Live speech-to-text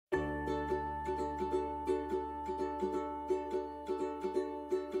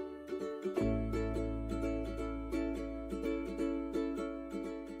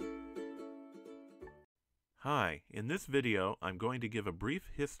Hi, in this video I'm going to give a brief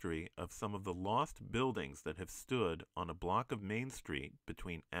history of some of the lost buildings that have stood on a block of Main Street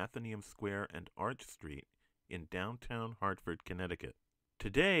between Atheneum Square and Arch Street in downtown Hartford, Connecticut.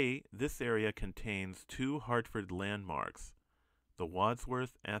 Today, this area contains two Hartford landmarks, the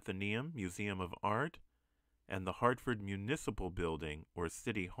Wadsworth Atheneum Museum of Art and the Hartford Municipal Building or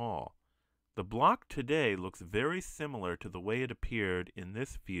City Hall. The block today looks very similar to the way it appeared in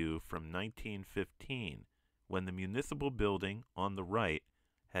this view from 1915. When the municipal building on the right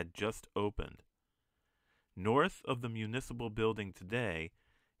had just opened. North of the municipal building today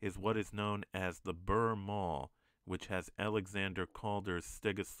is what is known as the Burr Mall, which has Alexander Calder's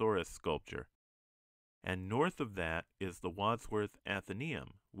Stegosaurus sculpture. And north of that is the Wadsworth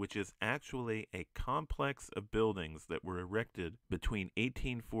Atheneum, which is actually a complex of buildings that were erected between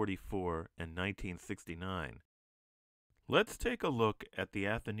 1844 and 1969. Let's take a look at the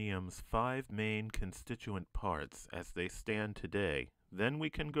Atheneum's 5 main constituent parts as they stand today. Then we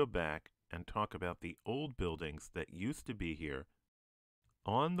can go back and talk about the old buildings that used to be here.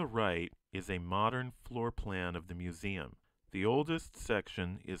 On the right is a modern floor plan of the museum. The oldest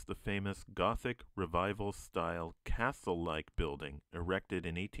section is the famous Gothic Revival-style castle-like building erected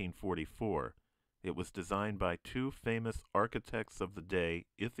in 1844. It was designed by two famous architects of the day,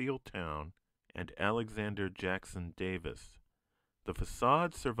 Ithiel Town and Alexander Jackson Davis. The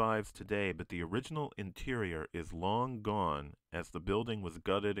facade survives today, but the original interior is long gone as the building was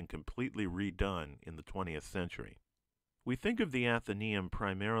gutted and completely redone in the 20th century. We think of the Atheneum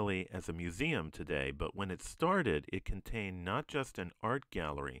primarily as a museum today, but when it started, it contained not just an art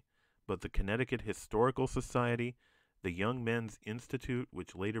gallery, but the Connecticut Historical Society, the Young Men's Institute,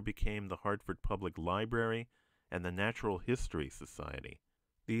 which later became the Hartford Public Library, and the Natural History Society.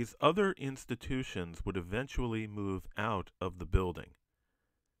 These other institutions would eventually move out of the building.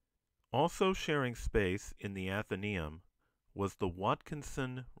 Also sharing space in the Atheneum was the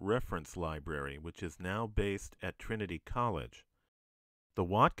Watkinson Reference Library, which is now based at Trinity College. The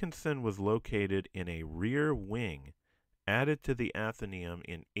Watkinson was located in a rear wing added to the Atheneum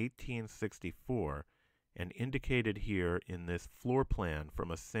in 1864 and indicated here in this floor plan from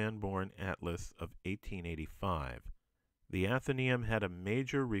a Sanborn Atlas of 1885. The Atheneum had a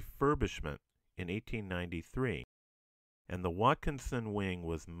major refurbishment in 1893, and the Watkinson wing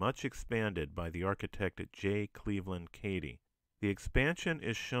was much expanded by the architect J. Cleveland Cady. The expansion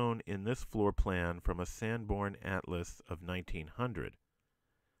is shown in this floor plan from a Sanborn Atlas of 1900.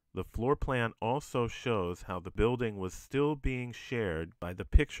 The floor plan also shows how the building was still being shared by the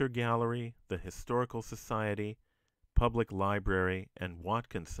Picture Gallery, the Historical Society, Public Library, and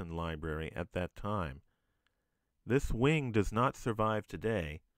Watkinson Library at that time. This wing does not survive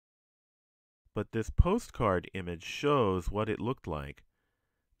today, but this postcard image shows what it looked like.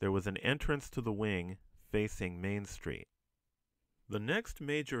 There was an entrance to the wing facing Main Street. The next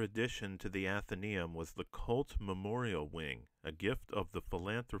major addition to the Atheneum was the Colt Memorial Wing, a gift of the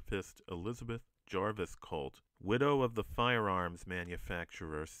philanthropist Elizabeth Jarvis Colt, widow of the firearms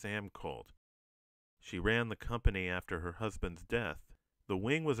manufacturer Sam Colt. She ran the company after her husband's death. The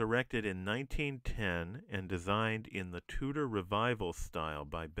wing was erected in 1910 and designed in the Tudor Revival style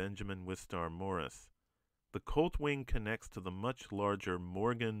by Benjamin Wistar Morris. The Colt wing connects to the much larger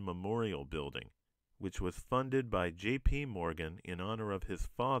Morgan Memorial Building, which was funded by J.P. Morgan in honor of his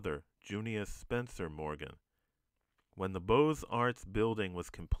father, Junius Spencer Morgan. When the Beaux-Arts building was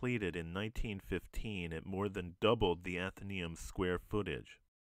completed in 1915, it more than doubled the Atheneum's square footage.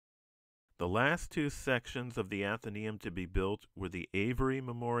 The last two sections of the Atheneum to be built were the Avery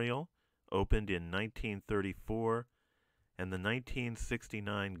Memorial, opened in 1934, and the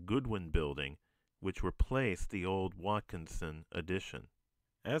 1969 Goodwin Building, which replaced the old Watkinson addition.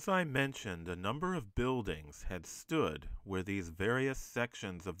 As I mentioned, a number of buildings had stood where these various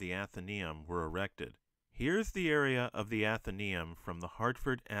sections of the Atheneum were erected. Here's the area of the Atheneum from the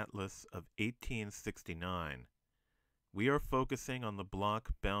Hartford Atlas of 1869. We are focusing on the block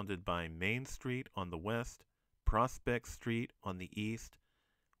bounded by Main Street on the west, Prospect Street on the east,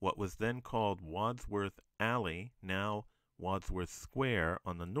 what was then called Wadsworth Alley, now Wadsworth Square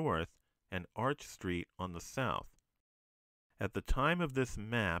on the north, and Arch Street on the south. At the time of this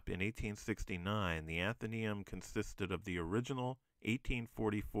map in 1869, the Atheneum consisted of the original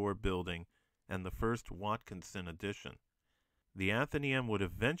 1844 building and the first Watkinson addition. The Atheneum would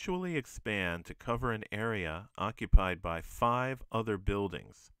eventually expand to cover an area occupied by 5 other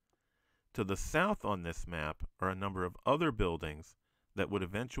buildings. To the south on this map are a number of other buildings that would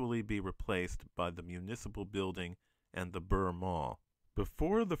eventually be replaced by the Municipal Building and the Burr Mall.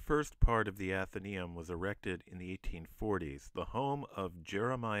 Before the first part of the Atheneum was erected in the 1840s, the home of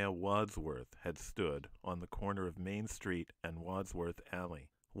Jeremiah Wadsworth had stood on the corner of Main Street and Wadsworth Alley.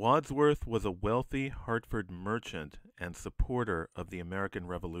 Wadsworth was a wealthy Hartford merchant and supporter of the American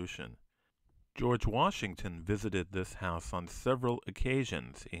Revolution. George Washington visited this house on several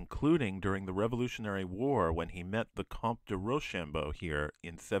occasions, including during the Revolutionary War when he met the Comte de Rochambeau here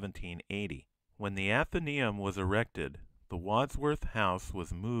in 1780. When the Atheneum was erected, the Wadsworth House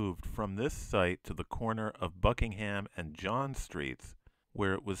was moved from this site to the corner of Buckingham and John Streets,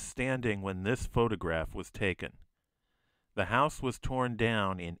 where it was standing when this photograph was taken. The house was torn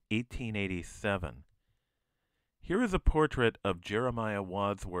down in 1887. Here is a portrait of Jeremiah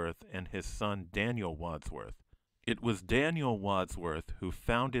Wadsworth and his son Daniel Wadsworth. It was Daniel Wadsworth who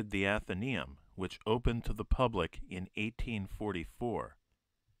founded the Atheneum, which opened to the public in 1844.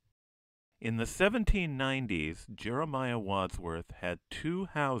 In the 1790s, Jeremiah Wadsworth had two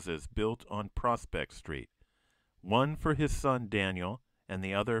houses built on Prospect Street, one for his son Daniel and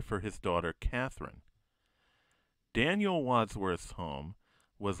the other for his daughter Catherine. Daniel Wadsworth's home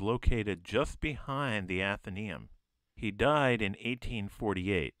was located just behind the Atheneum. He died in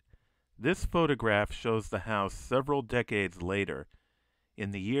 1848. This photograph shows the house several decades later,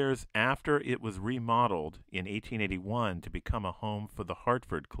 in the years after it was remodeled in 1881 to become a home for the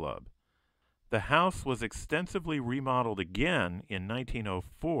Hartford Club. The house was extensively remodeled again in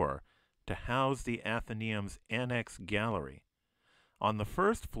 1904 to house the Atheneum's Annex Gallery. On the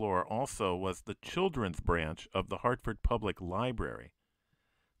first floor also was the children's branch of the Hartford Public Library.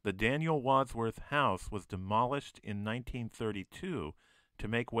 The Daniel Wadsworth House was demolished in 1932 to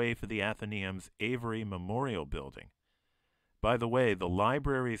make way for the Atheneum's Avery Memorial Building. By the way, the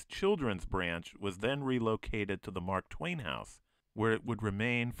library's children's branch was then relocated to the Mark Twain House, where it would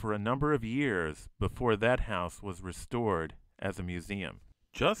remain for a number of years before that house was restored as a museum.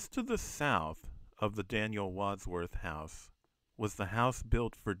 Just to the south of the Daniel Wadsworth House was the house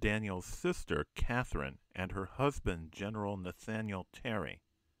built for Daniel's sister, Catherine, and her husband, General Nathaniel Terry.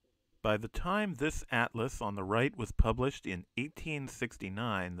 By the time this atlas on the right was published in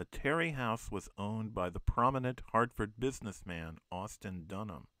 1869, the Terry House was owned by the prominent Hartford businessman Austin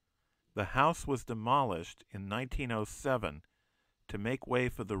Dunham. The house was demolished in 1907 to make way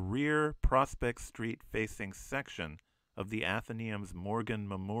for the rear Prospect Street-facing section of the Atheneum's Morgan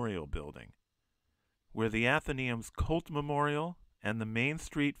Memorial Building. Where the Atheneum's Colt Memorial and the Main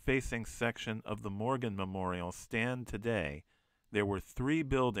Street-facing section of the Morgan Memorial stand today, there were three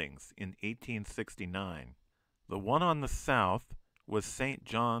buildings in 1869. The one on the south was St.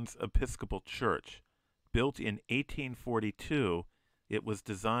 John's Episcopal Church. Built in 1842, it was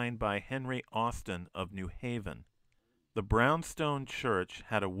designed by Henry Austin of New Haven. The brownstone church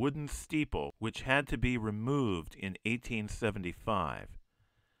had a wooden steeple which had to be removed in 1875.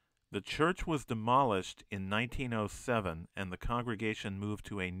 The church was demolished in 1907 and the congregation moved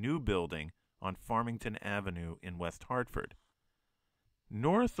to a new building on Farmington Avenue in West Hartford.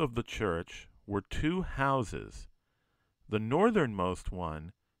 North of the church were two houses. The northernmost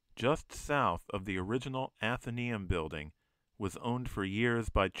one, just south of the original Atheneum building, was owned for years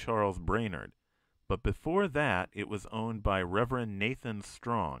by Charles Brainerd, but before that it was owned by Reverend Nathan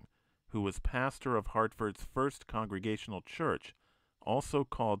Strong, who was pastor of Hartford's First Congregational Church, also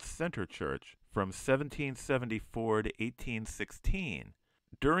called Center Church, from 1774 to 1816,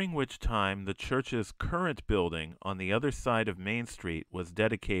 during which time the church's current building on the other side of Main Street was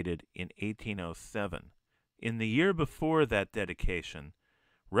dedicated in 1807. In the year before that dedication,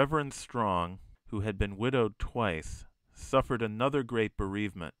 Reverend Strong, who had been widowed twice, suffered another great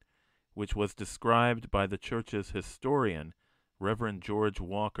bereavement, which was described by the church's historian, Reverend George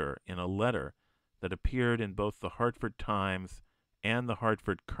Walker, in a letter that appeared in both the Hartford Times and the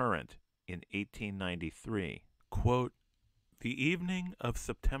Hartford Courant in 1893. Quote, "The evening of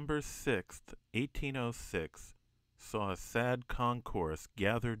September 6th, 1806, saw a sad concourse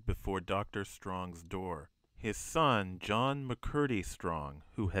gathered before Dr. Strong's door. His son, John McCurdy Strong,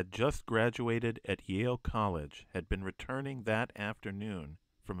 who had just graduated at Yale College, had been returning that afternoon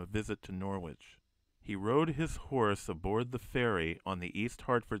from a visit to Norwich. He rode his horse aboard the ferry on the East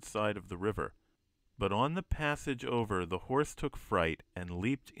Hartford side of the river, but on the passage over the horse took fright and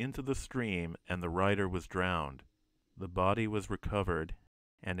leaped into the stream, and the rider was drowned. The body was recovered,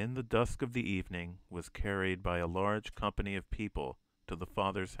 and in the dusk of the evening was carried by a large company of people to the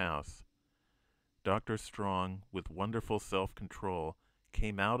father's house. Dr. Strong, with wonderful self-control,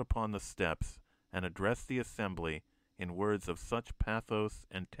 came out upon the steps and addressed the assembly in words of such pathos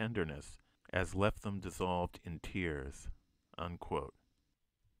and tenderness as left them dissolved in tears." Unquote.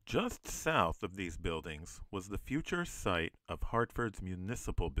 Just south of these buildings was the future site of Hartford's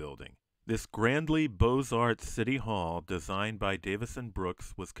Municipal Building. This grandly Beaux-Arts City Hall, designed by Davison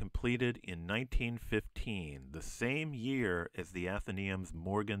Brooks, was completed in 1915, the same year as the Atheneum's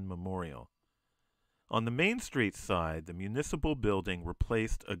Morgan Memorial. On the Main Street side, the Municipal Building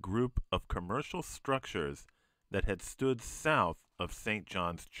replaced a group of commercial structures that had stood south of St.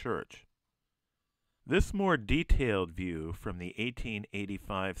 John's Church. This more detailed view from the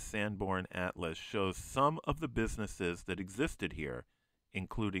 1885 Sanborn Atlas shows some of the businesses that existed here,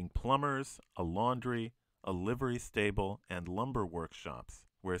 including plumbers, a laundry, a livery stable, and lumber workshops,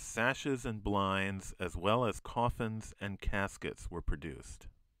 where sashes and blinds, as well as coffins and caskets, were produced.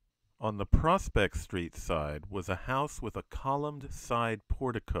 On the Prospect Street side was a house with a columned side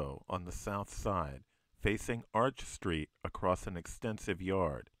portico on the south side, facing Arch Street across an extensive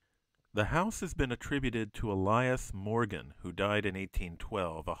yard. The house has been attributed to Elias Morgan, who died in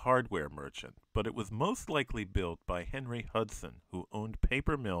 1812, a hardware merchant, but it was most likely built by Henry Hudson, who owned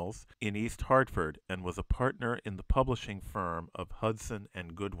paper mills in East Hartford and was a partner in the publishing firm of Hudson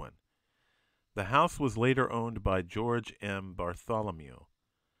and Goodwin. The house was later owned by George M. Bartholomew.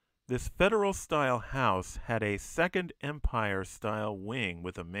 This Federal-style house had a Second Empire-style wing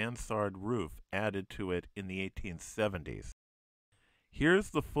with a mansard roof added to it in the 1870s. Here's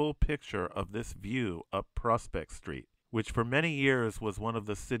the full picture of this view up Prospect Street, which for many years was one of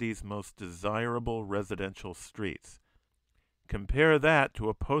the city's most desirable residential streets. Compare that to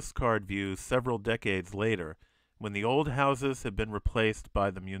a postcard view several decades later, when the old houses have been replaced by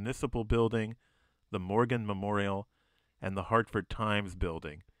the Municipal Building, the Morgan Memorial, and the Hartford Times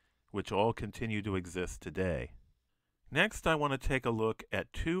Building, which all continue to exist today. Next, I want to take a look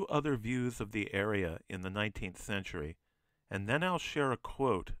at two other views of the area in the 19th century, and then I'll share a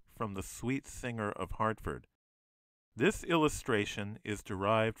quote from the Sweet Singer of Hartford. This illustration is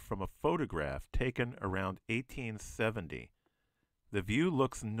derived from a photograph taken around 1870. The view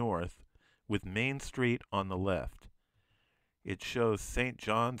looks north, with Main Street on the left. It shows St.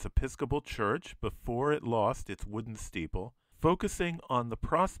 John's Episcopal Church before it lost its wooden steeple. Focusing on the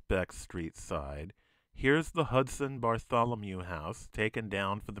Prospect Street side, here's the Hudson Bartholomew House, taken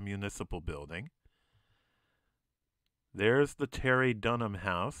down for the Municipal Building. There's the Terry Dunham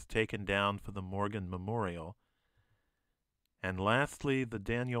House, taken down for the Morgan Memorial. And lastly, the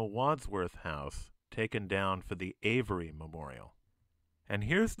Daniel Wadsworth House, taken down for the Avery Memorial. And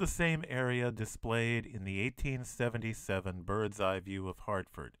here's the same area displayed in the 1877 bird's eye view of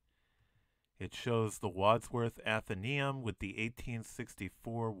Hartford. It shows the Wadsworth Atheneum with the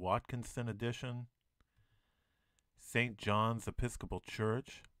 1864 Watkinson edition, St. John's Episcopal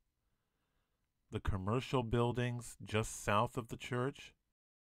Church, the commercial buildings just south of the church,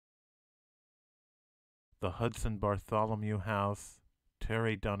 the Hudson Bartholomew House,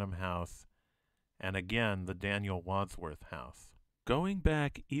 Terry Dunham House, and again the Daniel Wadsworth House. Going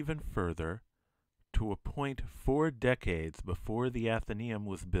back even further, to a point 4 decades before the Atheneum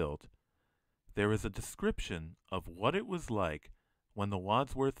was built, there is a description of what it was like when the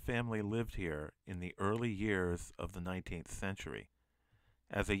Wadsworth family lived here in the early years of the 19th century.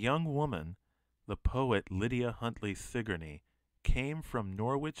 As a young woman, the poet Lydia Huntley Sigourney came from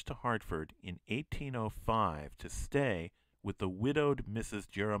Norwich to Hartford in 1805 to stay with the widowed Mrs.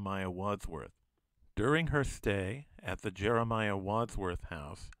 Jeremiah Wadsworth. During her stay at the Jeremiah Wadsworth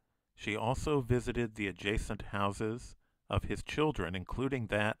House, she also visited the adjacent houses of his children, including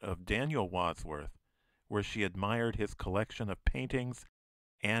that of Daniel Wadsworth, where she admired his collection of paintings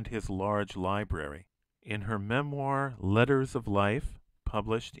and his large library. In her memoir, Letters of Life,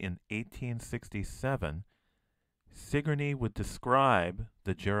 published in 1867, Sigourney would describe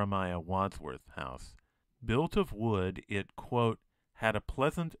the Jeremiah Wadsworth House. Built of wood, it, quote, had a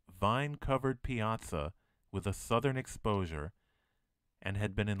pleasant vine-covered piazza with a southern exposure, and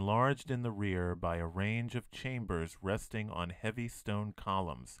had been enlarged in the rear by a range of chambers resting on heavy stone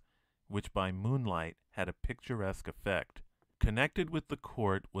columns, which by moonlight had a picturesque effect. Connected with the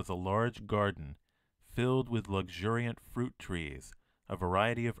court was a large garden filled with luxuriant fruit trees, a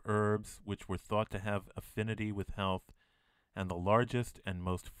variety of herbs which were thought to have affinity with health, and the largest and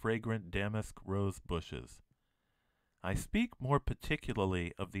most fragrant damask rose bushes. I speak more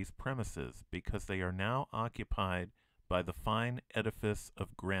particularly of these premises because they are now occupied by the fine edifice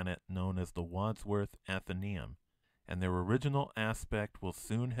of granite known as the Wadsworth Atheneum, and their original aspect will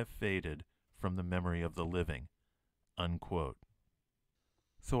soon have faded from the memory of the living." Unquote.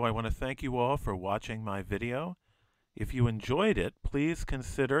 So I want to thank you all for watching my video. If you enjoyed it, please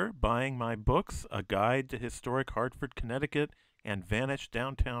consider buying my books, A Guide to Historic Hartford, Connecticut, and Vanished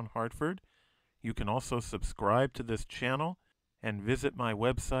Downtown Hartford. You can also subscribe to this channel and visit my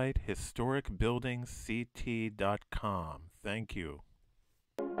website, historicbuildingsct.com. Thank you.